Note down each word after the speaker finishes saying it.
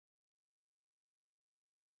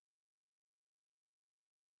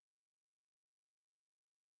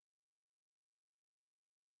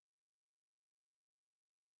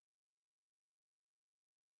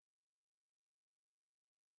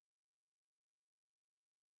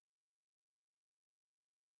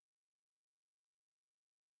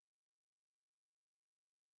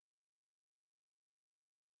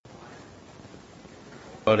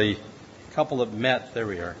But a couple that met, there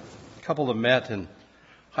we are, a couple that met in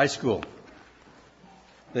high school.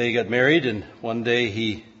 They got married, and one day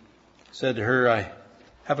he said to her, "I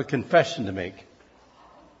have a confession to make."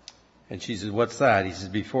 And she said, "What's that?" He says,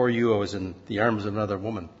 "Before you, I was in the arms of another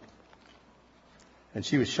woman." And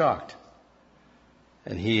she was shocked.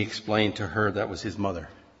 And he explained to her that was his mother.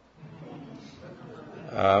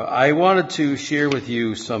 I wanted to share with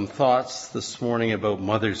you some thoughts this morning about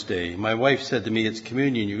Mother's Day. My wife said to me, "It's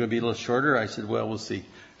communion. You're going to be a little shorter?" I said, "Well, we'll see."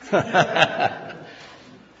 My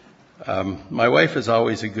wife is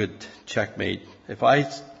always a good checkmate. If I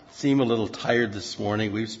seem a little tired this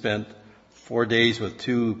morning, we've spent 4 days with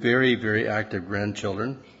two very, very active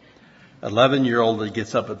grandchildren. 11-year-old that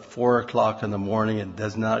gets up at 4 o'clock in the morning and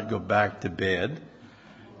does not go back to bed.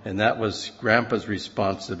 And that was Grandpa's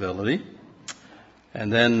responsibility. And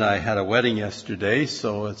then I had a wedding yesterday,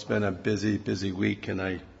 so it's been a busy, busy week, and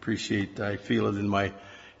I feel it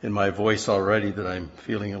in my voice already that I'm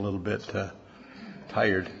feeling a little bit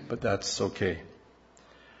tired, but that's okay.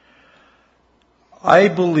 I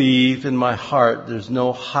believe in my heart there's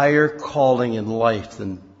no higher calling in life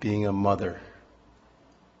than being a mother,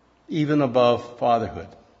 even above fatherhood.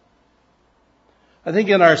 I think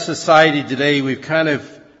in our society today we've kind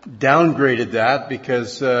of downgraded that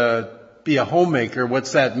because be a homemaker,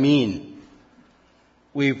 what's that mean?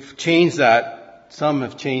 We've changed that. Some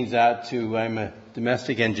have changed that to I'm a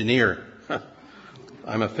domestic engineer.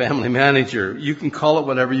 I'm a family manager. You can call it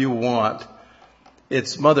whatever you want.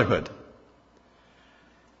 It's motherhood.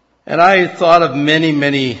 And I thought of many,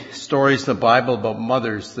 many stories in the Bible about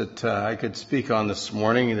mothers that I could speak on this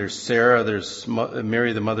morning. There's Sarah, there's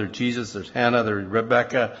Mary, the mother of Jesus, there's Hannah, there's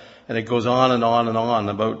Rebecca, and it goes on and on and on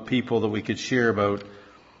about people that we could share about.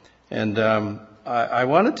 And I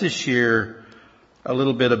wanted to share a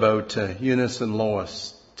little bit about Eunice and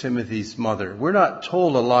Lois, Timothy's mother. We're not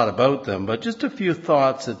told a lot about them, but just a few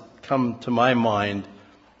thoughts that come to my mind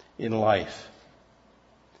in life.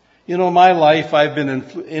 You know, in my life, I've been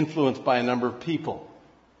influenced by a number of people.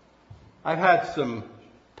 I've had some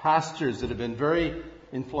pastors that have been very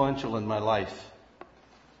influential in my life.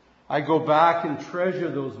 I go back and treasure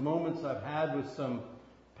those moments I've had with some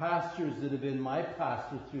pastors that have been my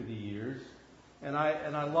pastor through the years, and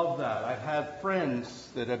I love that. I've had friends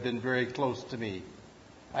that have been very close to me.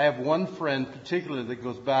 I have one friend particularly that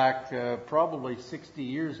goes back probably 60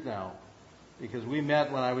 years now, because we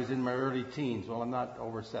met when I was in my early teens. Well, I'm not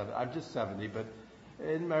over 70. I'm just 70, but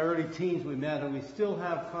in my early teens we met, and we still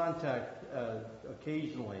have contact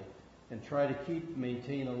occasionally and try to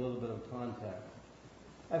maintain a little bit of contact.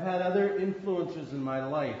 I've had other influences in my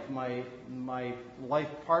life. My life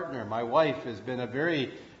partner, my wife, has been a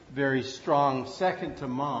very, very strong second to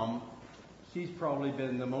Mom. She's probably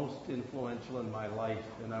been the most influential in my life,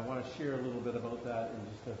 and I want to share a little bit about that in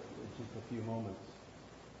just a few moments.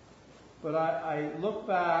 But I look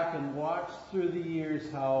back and watch through the years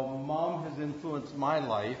how Mom has influenced my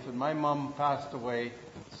life, and my mom passed away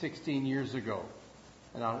 16 years ago.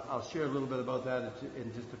 And I'll share a little bit about that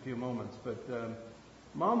in just a few moments. But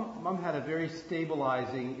Mom had a very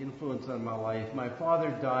stabilizing influence on my life. My father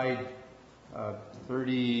died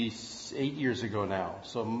 38 years ago now.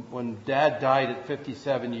 So when Dad died at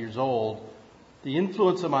 57 years old, the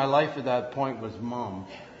influence of my life at that point was Mom.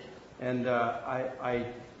 And I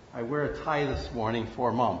wear a tie this morning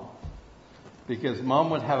for Mom, because Mom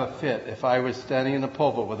would have a fit if I was standing in the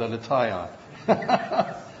pulpit without a tie on,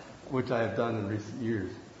 which I have done in recent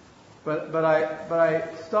years. But I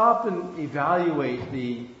stop and evaluate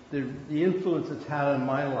the influence it's had on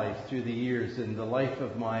my life through the years and the life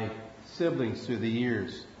of my siblings through the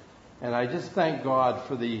years. And I just thank God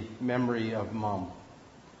for the memory of Mom.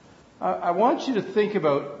 I want you to think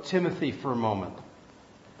about Timothy for a moment.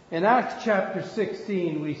 In Acts chapter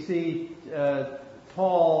 16, we see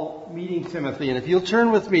Paul meeting Timothy. And if you'll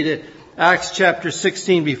turn with me to Acts chapter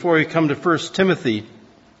 16 before we come to 1 Timothy,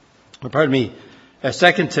 2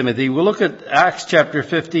 Timothy, we'll look at Acts chapter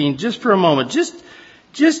 15 just for a moment.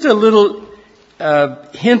 Just a little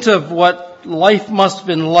hint of what life must have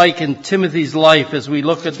been like in Timothy's life as we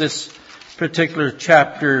look at this particular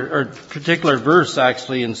chapter, or particular verse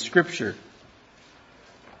actually in Scripture.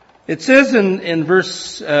 It says in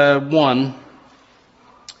verse 1,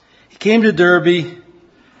 he came to Derbe,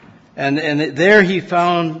 and there he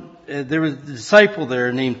found, there was a disciple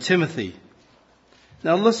there named Timothy.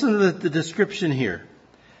 Now listen to the description here.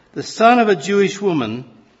 The son of a Jewish woman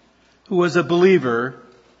who was a believer,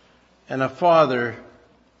 and a father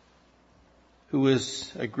who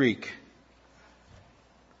was a Greek.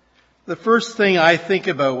 The first thing I think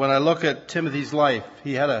about when I look at Timothy's life,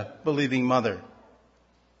 he had a believing mother.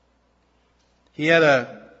 He had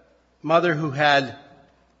a mother who had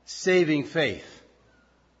saving faith.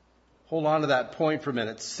 Hold on to that point for a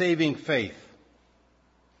minute. Saving faith.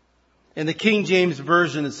 In the King James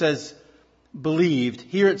Version it says believed.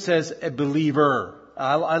 Here it says a believer.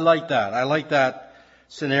 I like that. I like that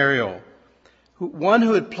scenario. One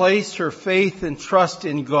who had placed her faith and trust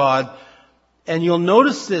in God. And you'll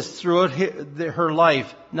notice this throughout her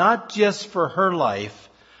life. Not just for her life,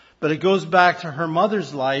 but it goes back to her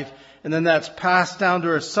mother's life. And then that's passed down to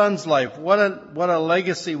her son's life. What a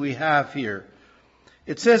legacy we have here.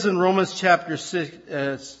 It says in Romans chapter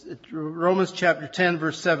 10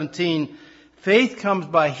 verse 17, faith comes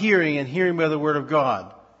by hearing and hearing by the word of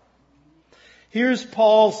God. Here's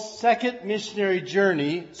Paul's second missionary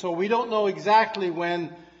journey. So we don't know exactly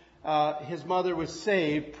when his mother was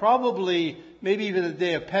saved. Probably maybe even the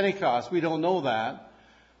day of Pentecost. We don't know that.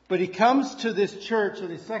 But he comes to this church on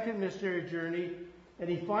his second missionary journey and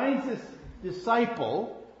he finds this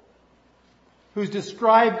disciple who's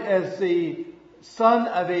described as the son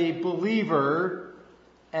of a believer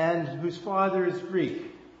and whose father is Greek.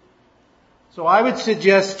 So I would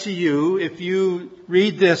suggest to you, if you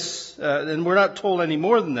read this, and we're not told any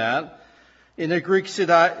more than that, in a Greek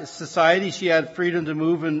society she had freedom to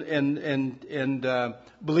move and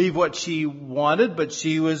believe what she wanted, but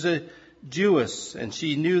she was a Jewess and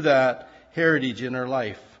she knew that heritage in her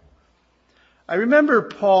life. I remember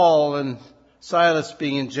Paul and Silas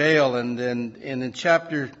being in jail and in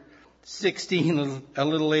chapter 16, a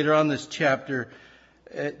little later on this chapter,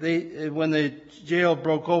 when the jail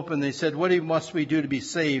broke open, they said, what must we do to be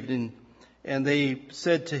saved? And they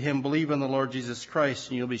said to him, believe in the Lord Jesus Christ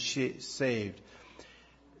and you'll be saved.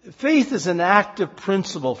 Faith is an active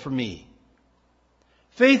principle for me.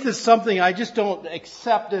 Faith is something I just don't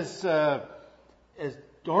accept as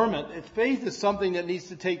dormant. Faith is something that needs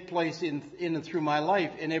to take place in and through my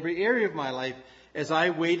life, in every area of my life, as I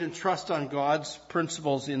wait and trust on God's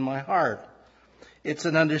principles in my heart. It's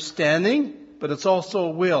an understanding, but it's also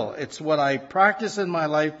a will. It's what I practice in my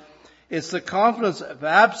life. It's the confidence of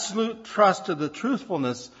absolute trust of the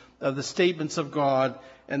truthfulness of the statements of God,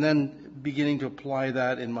 and then beginning to apply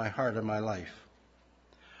that in my heart and my life.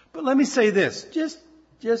 But let me say this,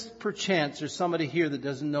 just perchance there's somebody here that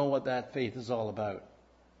doesn't know what that faith is all about.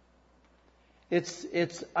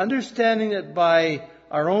 It's understanding that by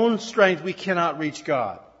our own strength we cannot reach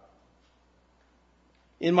God.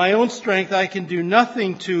 In my own strength I can do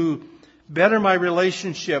nothing to better my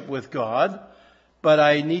relationship with God, but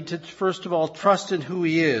I need to first of all trust in who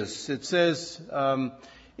He is. It says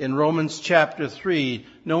in Romans chapter 3,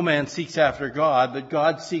 no man seeks after God, but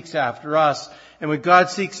God seeks after us. And when God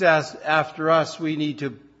seeks after us, we need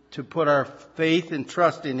to put our faith and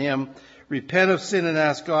trust in Him, repent of sin and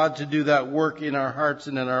ask God to do that work in our hearts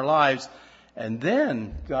and in our lives. And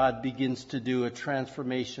then God begins to do a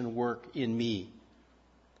transformation work in me.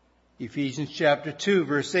 Ephesians chapter 2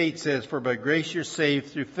 verse 8 says, for by grace you're saved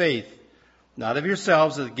through faith, not of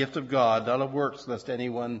yourselves, as a gift of God, not of works, lest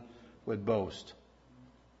anyone would boast.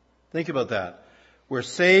 Think about that. We're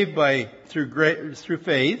saved through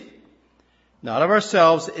faith, not of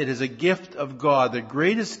ourselves. It is a gift of God, the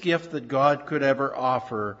greatest gift that God could ever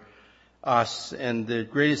offer us, and the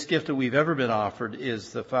greatest gift that we've ever been offered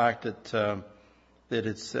is the fact that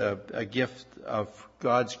it's a gift of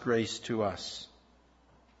God's grace to us.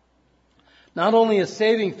 Not only a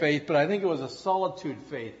saving faith, but I think it was a solitude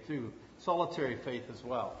faith too, solitary faith as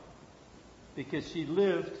well, because she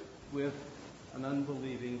lived with an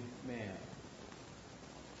unbelieving man.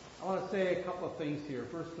 I want to say a couple of things here.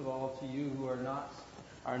 First of all, to you who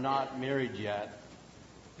are not married yet,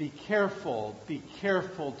 be careful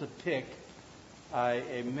to pick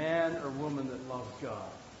a man or woman that loves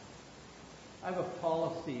God. I have a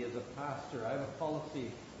policy as a pastor.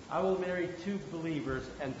 I will marry two believers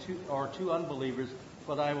and two unbelievers,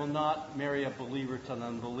 but I will not marry a believer to an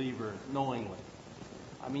unbeliever knowingly.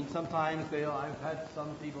 I mean, sometimes I've had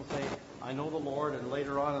some people say, I know the Lord, and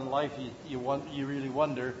later on in life you really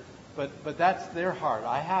wonder, but that's their heart.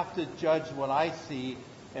 I have to judge what I see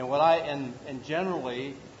and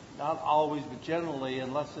generally, not always, but generally,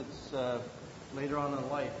 unless it's later on in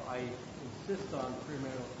life, I insist on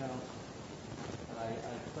premarital counseling. And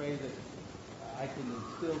I pray that I can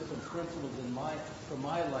instill some principles from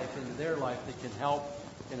my life into their life that can help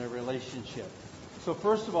in a relationship. So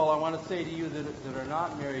first of all, I want to say to you that are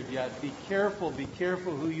not married yet, be careful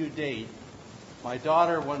who you date. My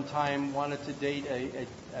daughter one time wanted to date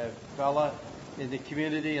a fella in the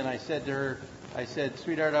community, and I said to her,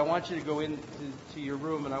 sweetheart, I want you to go into your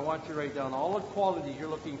room and I want you to write down all the qualities you're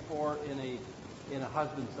looking for in a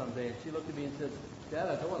husband someday. And she looked at me and said, Dad,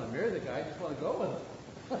 I don't want to marry the guy, I just want to go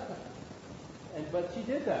with him. But she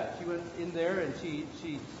did that. She went in there and she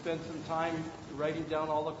spent some time writing down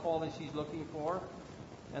all the qualities she's looking for.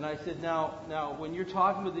 And I said, now, when you're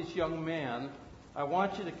talking with this young man, I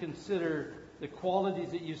want you to consider the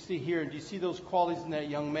qualities that you see here. And do you see those qualities in that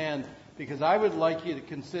young man? Because I would like you to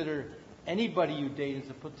consider anybody you date as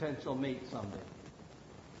a potential mate someday.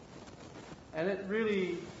 And it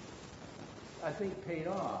really, I think, paid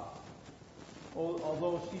off.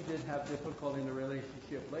 Although she did have difficulty in the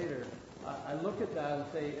relationship later, I look at that and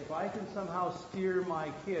say, if I can somehow steer my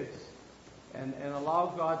kids and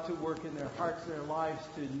allow God to work in their hearts and their lives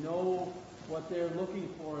to know what they're looking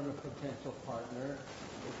for in a potential partner,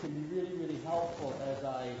 it can be really, really helpful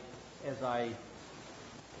as I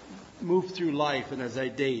move through life and as I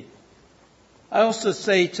date. I also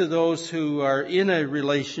say to those who are in a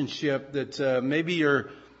relationship that maybe your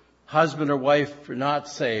husband or wife are not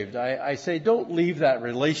saved, I say don't leave that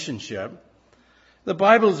relationship. The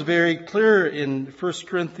Bible is very clear in 1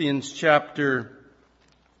 Corinthians chapter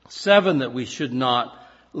 7 that we should not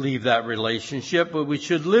leave that relationship, but we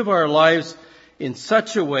should live our lives in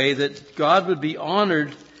such a way that God would be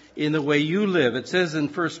honored in the way you live. It says in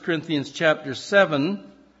 1 Corinthians chapter 7,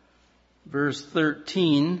 verse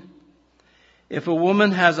 13, if a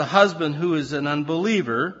woman has a husband who is an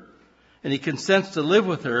unbeliever, and he consents to live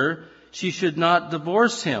with her, she should not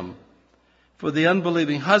divorce him. For the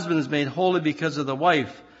unbelieving husband is made holy because of the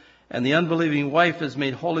wife, and the unbelieving wife is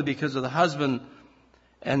made holy because of the husband,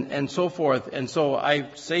 and so forth. And so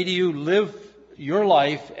I say to you, live your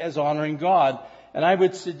life as honoring God. And I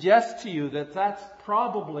would suggest to you that that's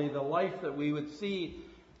probably the life that we would see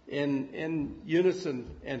in Unison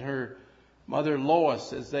and her mother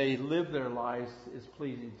Lois as they live their lives is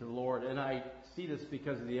pleasing to the Lord. And I see this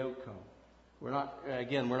because of the outcome. We're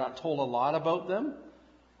not told a lot about them.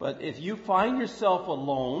 But if you find yourself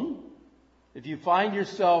alone, if you find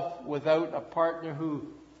yourself without a partner who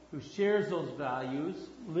shares those values,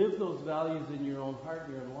 live those values in your own heart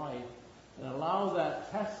and your life, and allow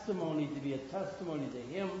that testimony to be a testimony to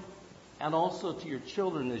Him and also to your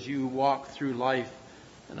children as you walk through life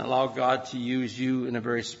and allow God to use you in a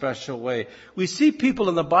very special way. We see people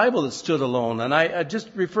in the Bible that stood alone, and I just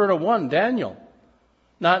refer to one, Daniel.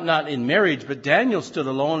 Not in marriage, but Daniel stood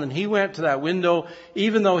alone, and he went to that window,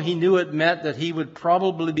 even though he knew it meant that he would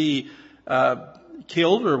probably be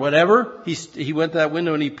killed or whatever. He went to that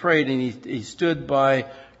window and he prayed, and he stood by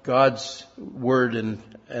God's word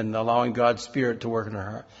and allowing God's Spirit to work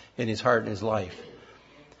in his heart and his life.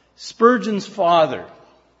 Spurgeon's father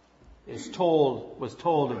was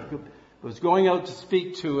going out to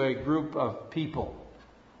speak to a group of people,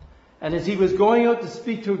 and as he was going out to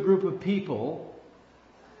speak to a group of people,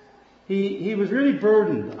 He was really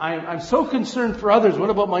burdened. I'm so concerned for others. What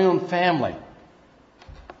about my own family?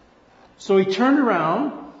 So he turned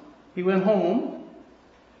around. He went home.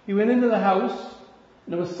 He went into the house.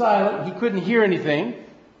 And it was silent. He couldn't hear anything.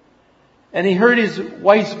 And he heard his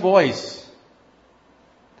wife's voice.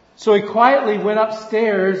 So he quietly went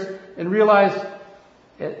upstairs and realized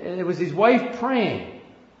it was his wife praying.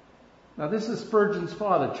 Now this is Spurgeon's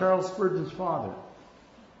father, Charles Spurgeon's father.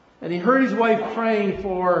 And he heard his wife praying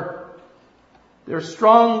for their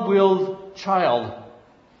strong-willed child,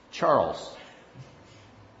 Charles.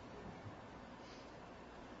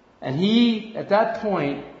 And he, at that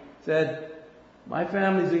point, said, my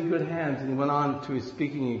family's in good hands. And he went on to his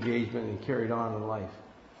speaking engagement and carried on in life.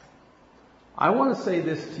 I want to say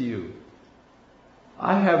this to you.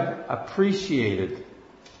 I have appreciated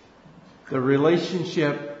the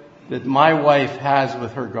relationship that my wife has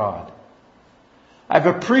with her God. I've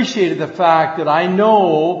appreciated the fact that I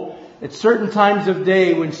know at certain times of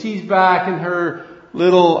day when she's back in her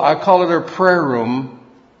little, I call it her prayer room,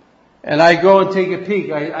 and I go and take a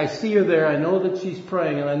peek. I see her there. I know that she's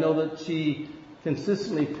praying, and I know that she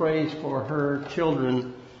consistently prays for her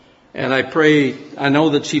children. And I know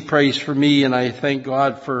that she prays for me, and I thank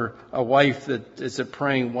God for a wife that is a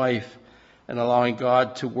praying wife and allowing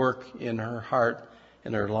God to work in her heart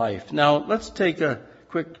and her life. Now, let's take a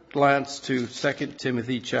quick glance to 2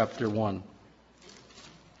 Timothy chapter 1.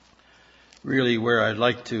 Really where I'd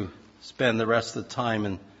like to spend the rest of the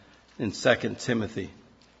time in 2 Timothy.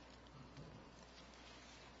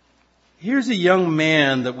 Here's a young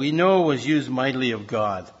man that we know was used mightily of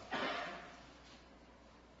God.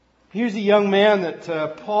 Here's a young man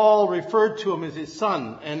that Paul referred to him as his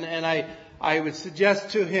son. And I would suggest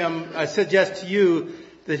to you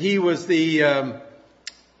that he was the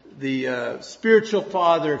spiritual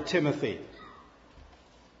father of Timothy.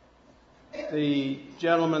 The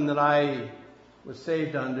gentleman that I was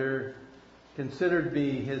saved under considered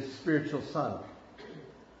me his spiritual son.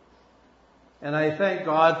 And I thank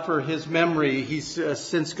God for his memory. He's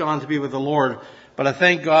since gone to be with the Lord. But I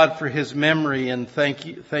thank God for his memory, and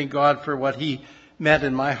thank God for what he meant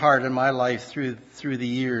in my heart and my life through the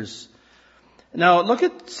years. Now look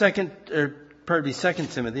at 2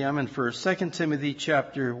 Timothy. I'm in first. 2 Timothy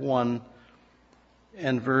chapter 1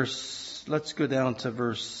 and let's go down to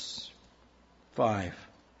verse 5.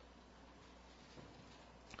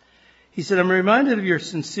 He said, I'm reminded of your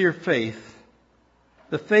sincere faith,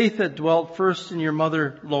 the faith that dwelt first in your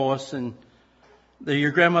mother Lois and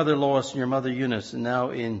your grandmother Lois and your mother Eunice, and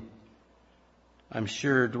now I'm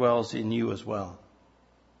sure dwells in you as well.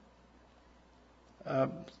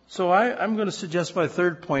 So I'm going to suggest my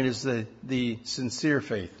third point is the sincere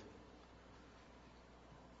faith.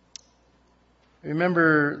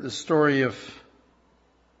 Remember the story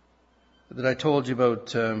that I told you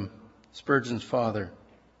about Spurgeon's father.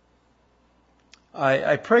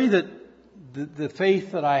 I pray that the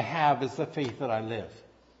faith that I have is the faith that I live.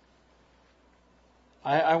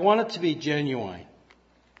 I want it to be genuine.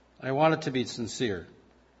 I want it to be sincere.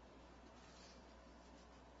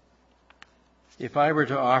 If I were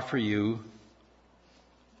to offer you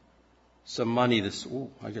some money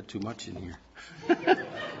I got too much in here.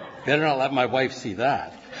 Better not let my wife see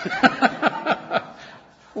that.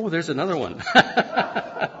 Oh, there's another one.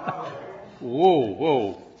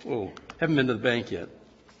 Whoa. Haven't been to the bank yet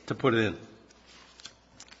to put it in.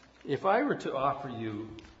 If I were to offer you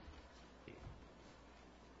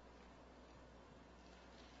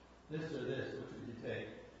this or this, which would you take?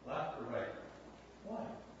 Left or right? Why?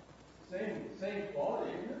 Same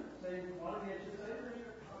quality, isn't it? Same quantity, I should say.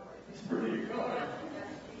 It's pretty good.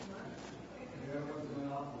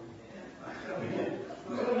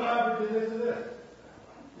 What matter to this or this?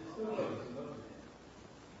 It's still this.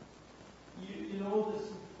 You know this.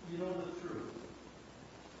 You know the truth.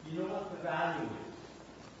 You know what the value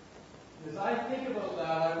is. As I think about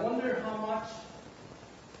that, I wonder how much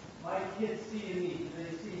my kids see in me. Do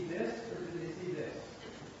they see this or do they see this?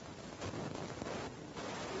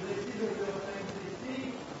 Do they see the real thing? Do they see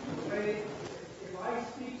the way, if I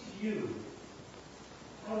speak to you,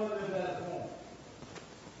 how do I live that at home?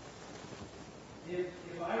 If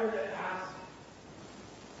I were to ask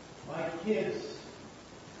my kids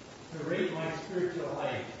to rate my spiritual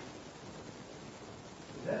life,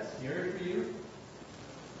 is that scary for you?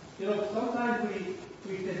 You know, sometimes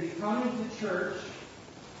we can be coming to church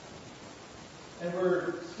and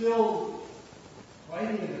we're still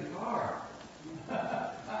fighting in the car.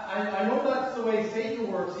 I know that's the way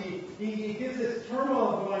Satan works. He gives this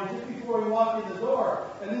turmoil going just before you walk in the door,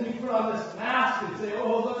 and then you put on this mask and say,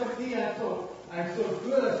 "Oh, look at me! I'm so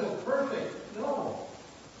good. I'm so perfect." No.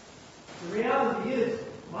 The reality is,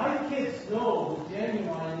 my kids know the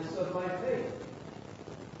genuineness of my faith,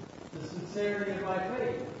 the sincerity of my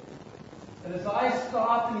faith. And as I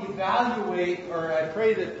stop and evaluate, or I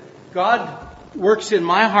pray that God works in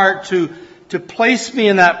my heart to place me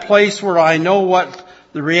in that place where I know what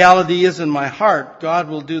the reality is in my heart, God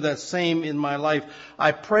will do that same in my life.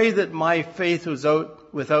 I pray that my faith was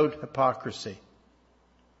without hypocrisy.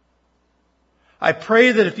 I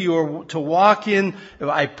pray that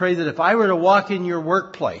I pray that if I were to walk in your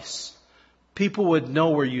workplace, people would know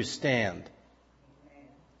where you stand.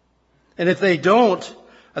 And if they don't,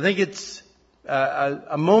 I think it's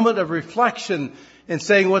a moment of reflection and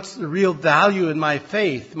saying, what's the real value in my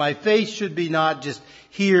faith? My faith should be not just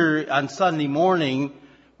here on Sunday morning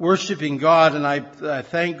worshiping God, and I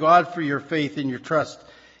thank God for your faith and your trust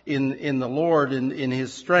in the Lord and in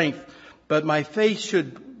His strength. But my faith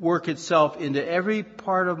should work itself into every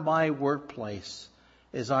part of my workplace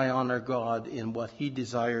as I honor God in what He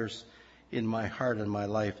desires in my heart and my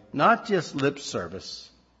life. Not just lip service.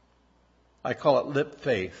 I call it lip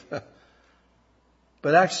faith.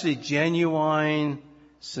 But actually genuine,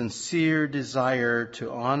 sincere desire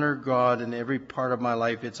to honor God in every part of my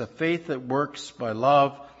life. It's a faith that works by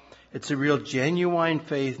love. It's a real genuine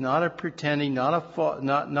faith, not a pretending, not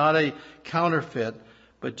a counterfeit,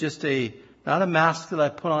 but just not a mask that I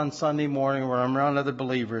put on Sunday morning where I'm around other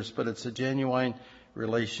believers, but it's a genuine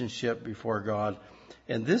relationship before God.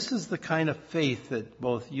 And this is the kind of faith that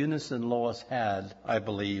both Eunice and Lois had, I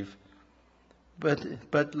believe.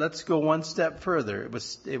 But let's go one step further.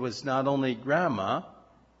 It was not only grandma.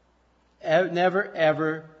 Never,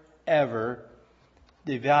 ever, ever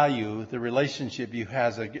devalue the relationship you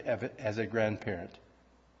have as a grandparent.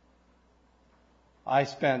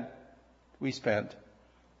 We spent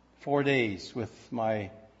 4 days with my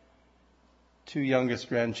 2 youngest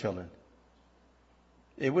grandchildren.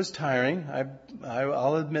 It was tiring.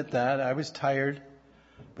 I'll admit that. I was tired.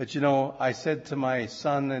 But I said to my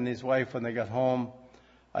son and his wife when they got home,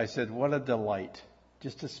 I said, what a delight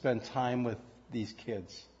just to spend time with these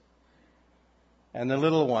kids. And the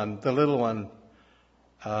little one,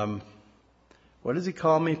 what does he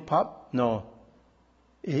call me? Pop? No.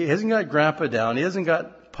 He hasn't got Grandpa down. He hasn't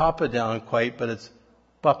got Papa down quite, but it's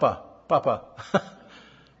Papa, Papa.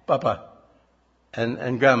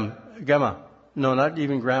 And Grandma. No, not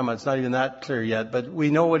even Grandma. It's not even that clear yet, but we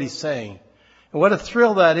know what he's saying. And what a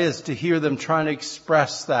thrill that is to hear them trying to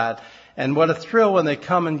express that. And what a thrill when they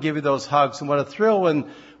come and give you those hugs. And what a thrill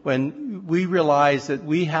when we realize that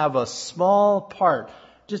we have a small part,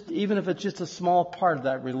 just even if it's just a small part of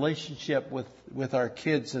that relationship with our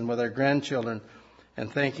kids and with our grandchildren,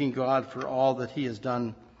 and thanking God for all that He has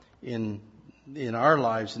done in our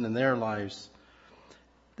lives and in their lives.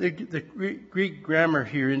 The Greek grammar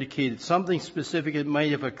here indicated something specific that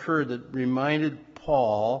might have occurred that reminded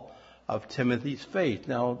Paul of Timothy's faith.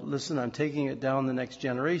 Now, listen, I'm taking it down the next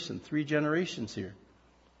generation. 3 generations here.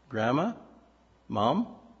 Grandma, Mom,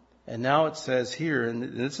 and now it says here,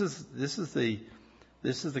 and this is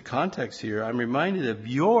the context here. I'm reminded of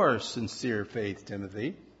your sincere faith,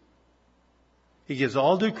 Timothy. He gives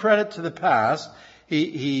all due credit to the past.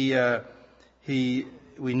 We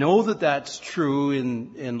know that that's true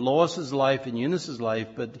in Lois's life and Eunice's life,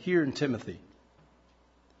 but here in Timothy.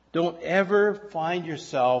 Don't ever find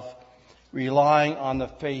yourself relying on the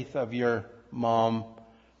faith of your mom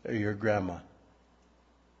or your grandma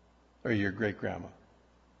or your great-grandma.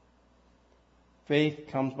 Faith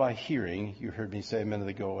comes by hearing, you heard me say a minute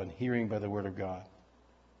ago, and hearing by the Word of God.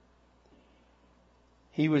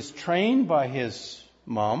 He was trained by his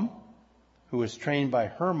mom, who was trained by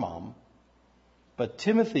her mom, but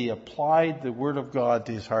Timothy applied the Word of God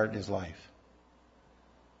to his heart and his life.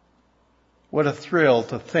 What a thrill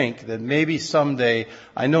to think that maybe someday,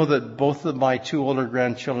 I know that both of my 2 older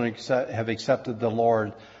grandchildren have accepted the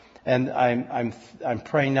Lord, and I'm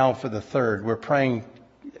praying now for the third. We're praying,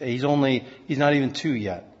 he's not even 2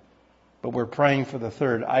 yet, but we're praying for the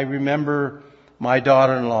third. I remember my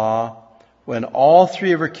daughter-in-law, when all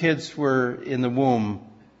 3 of her kids were in the womb,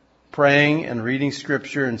 praying and reading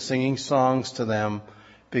scripture and singing songs to them,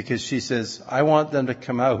 because she says, I want them to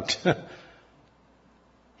come out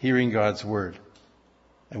hearing God's word.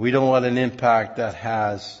 And we don't know what an impact that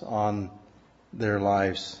has on their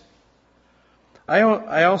lives.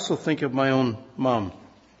 I also think of my own mom.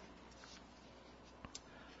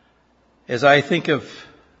 As I think of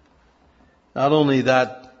not only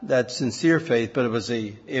that sincere faith, but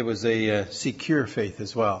it was a secure faith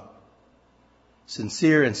as well.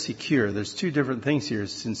 Sincere and secure. There's 2 different things here.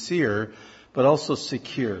 Sincere, but also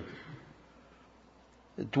secure.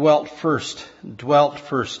 It dwelt first.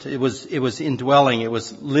 It was indwelling. It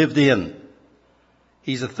was lived in.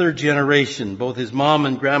 He's a 3rd generation. Both his mom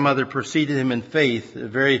and grandmother preceded him in faith.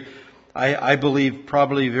 I believe,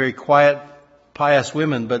 probably very quiet, pious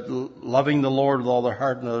women, but loving the Lord with all their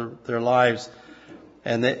heart and their lives.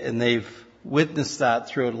 And they've witnessed that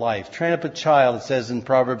throughout life. Train up a child, it says in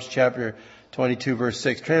Proverbs chapter 22 verse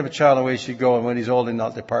 6. Train up a child in the way he should go, and when he's old, he'll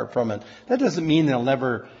not depart from it. That doesn't mean they'll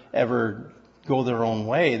never, ever go their own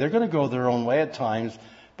way. They're going to go their own way at times,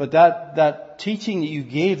 but that teaching that you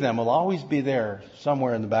gave them will always be there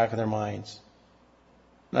somewhere in the back of their minds.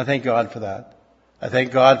 And I thank God for that. I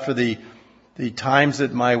thank God for the times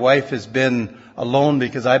that my wife has been alone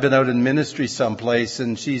because I've been out in ministry someplace,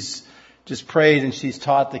 and she's just prayed and she's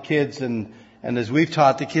taught the kids, and as we've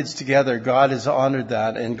taught the kids together, God has honored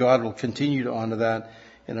that, and God will continue to honor that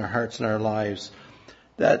in our hearts and our lives.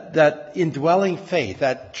 That indwelling faith,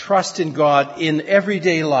 that trust in God in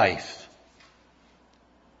everyday life.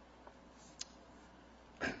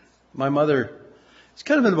 My mother, it's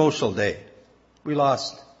kind of an emotional day. We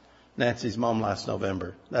lost Nancy's mom last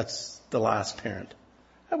November. That's the last parent.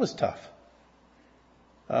 That was tough.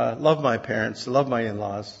 Love my parents, love my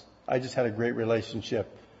in-laws. I just had a great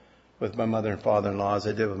relationship with my mother and father-in-law as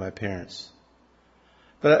I did with my parents.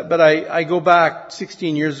 But I go back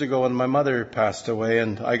 16 years ago when my mother passed away,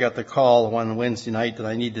 and I got the call one Wednesday night that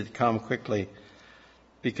I needed to come quickly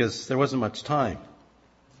because there wasn't much time.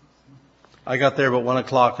 I got there about 1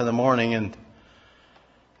 o'clock in the morning,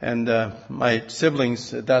 and my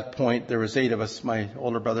siblings at that point, there was 8 of us. My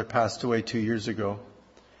older brother passed away 2 years ago.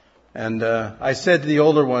 And I said to the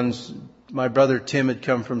older ones, my brother Tim had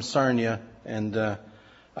come from Sarnia, and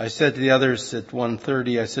I said to the others at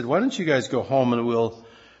 1:30, I said, why don't you guys go home and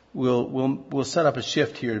we'll set up a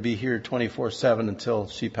shift here to be here 24/7 until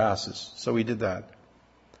she passes. So we did that.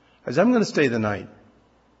 I said, I'm going to stay the night.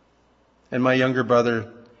 And my younger brother,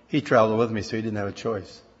 he traveled with me, so he didn't have a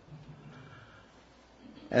choice.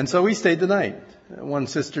 And so we stayed the night. One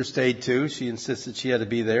sister stayed too. She insisted she had to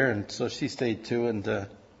be there, and so she stayed too. And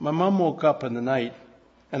my mom woke up in the night,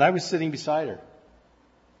 and I was sitting beside her,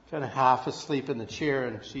 kind of half asleep in the chair,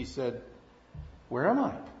 and she said, "Where am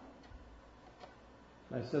I?"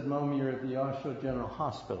 I said, "Mom, you're at the Oshawa General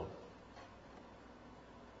Hospital."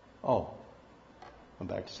 "Oh." I'm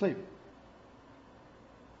back to sleep.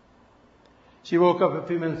 She woke up a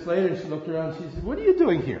few minutes later and she looked around and she said, "What are you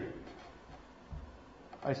doing here?"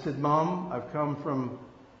 I said, "Mom,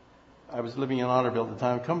 I was living in Otterville at the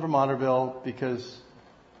time. I've come from Otterville because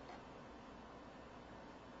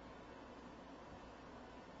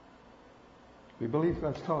we believe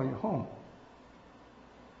God's calling you home.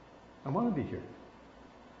 I want to be here."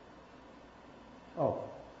 Oh.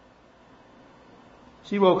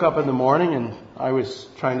 She woke up in the morning and I was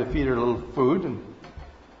trying to feed her a little food, and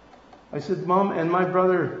I said, "Mom," and my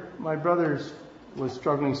brother was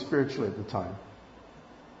struggling spiritually at the time.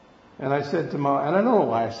 And I said to Mom, and I don't know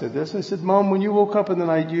why I said this, I said, "Mom, when you woke up in the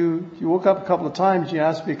night, you woke up a couple of times, you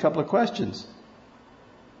asked me a couple of questions."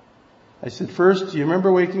 I said, "First, do you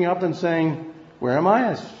remember waking up and saying, 'Where am I?'"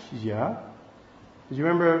 I said, "Yeah." "Did you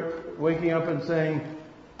remember waking up and saying,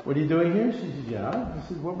 'What are you doing here?'" She said, "Yeah." I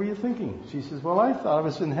said, "What were you thinking?" She says, "Well, I thought I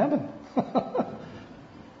was in heaven."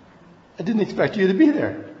 I didn't expect you to be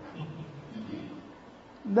there.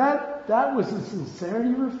 That was the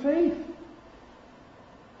sincerity of her faith.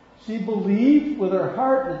 She believed with her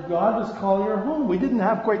heart that God was calling her home. We didn't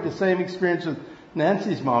have quite the same experience with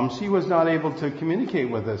Nancy's mom. She was not able to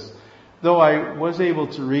communicate with us. Though I was able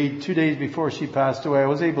to read 2 days before she passed away, I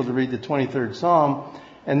was able to read the 23rd Psalm,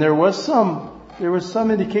 and there was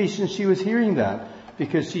some indication she was hearing that,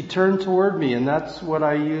 because she turned toward me, and that's what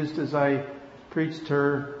I used as I preached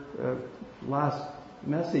her last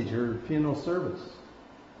message, her funeral service.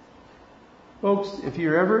 Folks, if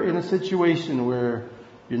you're ever in a situation where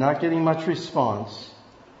you're not getting much response,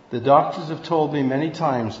 the doctors have told me many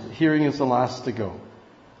times hearing is the last to go.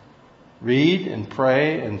 Read and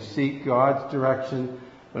pray and seek God's direction.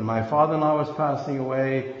 When my father-in-law was passing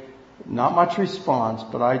away, not much response,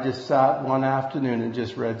 but I just sat one afternoon and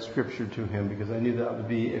just read scripture to him, because I knew that would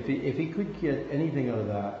be, if he could get anything out of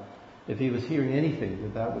that, if he was hearing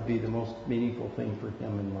anything, that would be the most meaningful thing for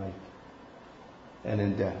him in life and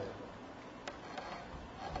in death.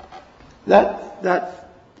 That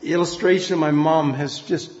illustration of my mom has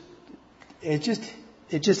just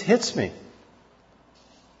hits me.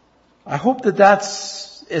 I hope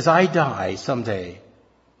that's as I die someday.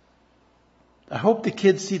 I hope the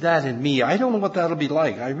kids see that in me. I don't know what that'll be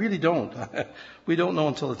like. I really don't. We don't know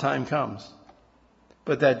until the time comes.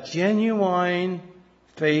 But that genuine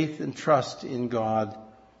faith and trust in God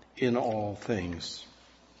in all things.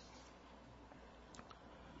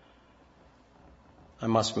 I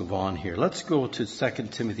must move on here. Let's go to 2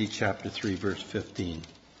 Timothy chapter 3, verse 15.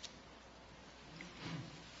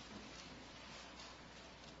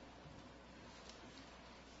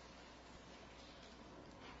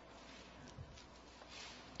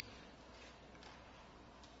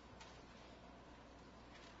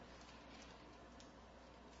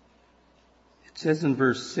 It says in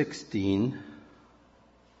verse 16,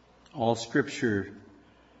 all scripture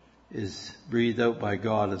is breathed out by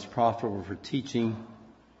God as profitable for teaching,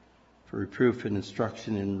 for reproof and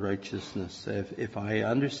instruction in righteousness. If I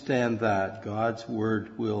understand that, God's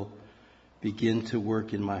word will begin to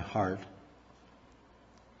work in my heart.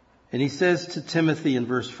 And he says to Timothy in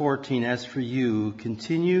verse 14, as for you,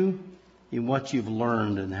 continue in what you've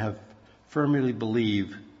learned and have firmly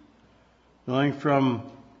believed, knowing from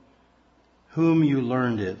whom you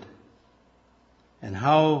learned it, and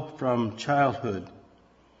how from childhood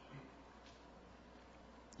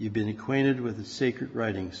you've been acquainted with the sacred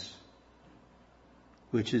writings,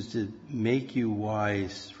 which is to make you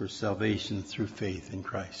wise for salvation through faith in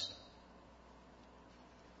Christ.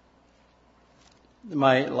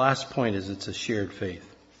 My last point is it's a shared faith.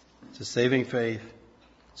 It's a saving faith,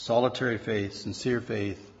 solitary faith, sincere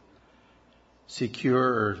faith,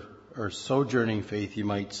 secure or sojourning faith, you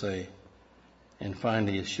might say, and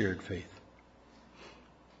finally a shared faith.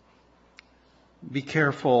 Be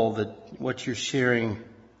careful that what you're sharing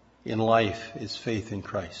in life is faith in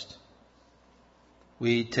Christ.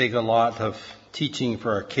 We take a lot of teaching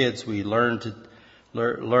for our kids. We learn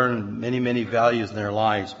many, many values in their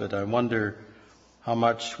lives, but I wonder how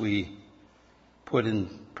much we put in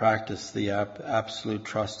practice the absolute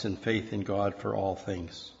trust and faith in God for all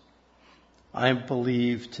things. I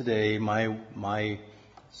believe today my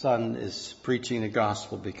son is preaching the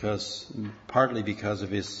gospel partly because of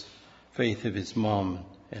his faith of his mom,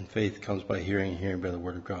 and faith comes by hearing and hearing by the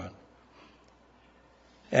word of God.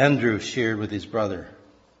 Andrew shared with his brother.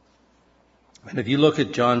 And if you look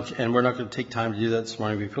at John, and we're not going to take time to do that this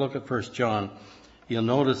morning, but if you look at 1 John, you'll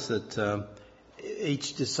notice that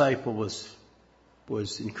each disciple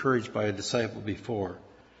was encouraged by a disciple before.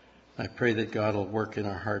 I pray that God will work in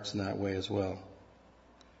our hearts in that way as well.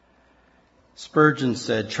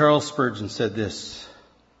 Charles Spurgeon said this: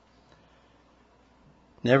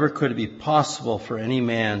 never could it be possible for any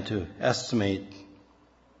man to estimate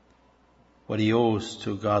what he owes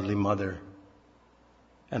to a godly mother,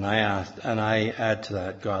 and I add to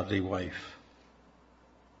that, godly wife.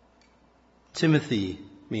 Timothy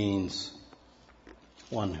means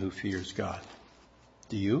one who fears God.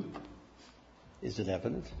 Do you? Is it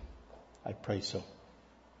evident? I pray so.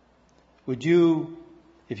 Would you,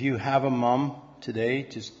 if you have a mom today,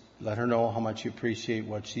 just let her know how much you appreciate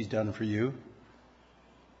what she's done for you.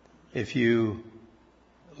 If you,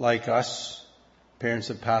 like us, parents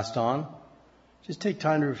have passed on, just take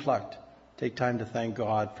time to reflect. Take time to thank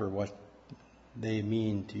God for what they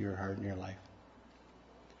mean to your heart and your life.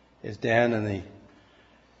 As Dan and the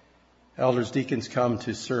elders, deacons come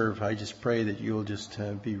to serve, I just pray that you'll just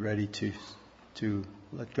be ready to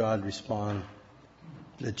let God respond,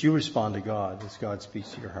 that you respond to God as God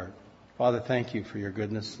speaks to your heart. Father, thank you for your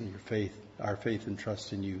goodness and your faith, our faith and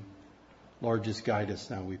trust in you. Lord, just guide us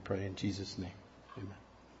now, we pray in Jesus' name. Amen.